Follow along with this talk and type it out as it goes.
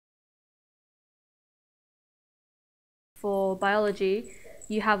for biology,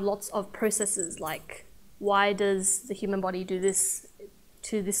 you have lots of processes like why does the human body do this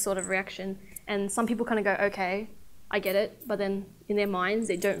to this sort of reaction? And some people kind of go, okay, I get it, but then in their minds,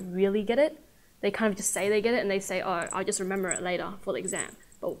 they don't really get it. They kind of just say they get it and they say, oh, I'll just remember it later for the exam.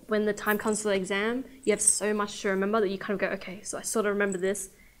 But when the time comes for the exam, you have so much to remember that you kind of go, okay, so I sort of remember this.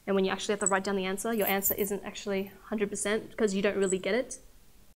 And when you actually have to write down the answer, your answer isn't actually 100% because you don't really get it.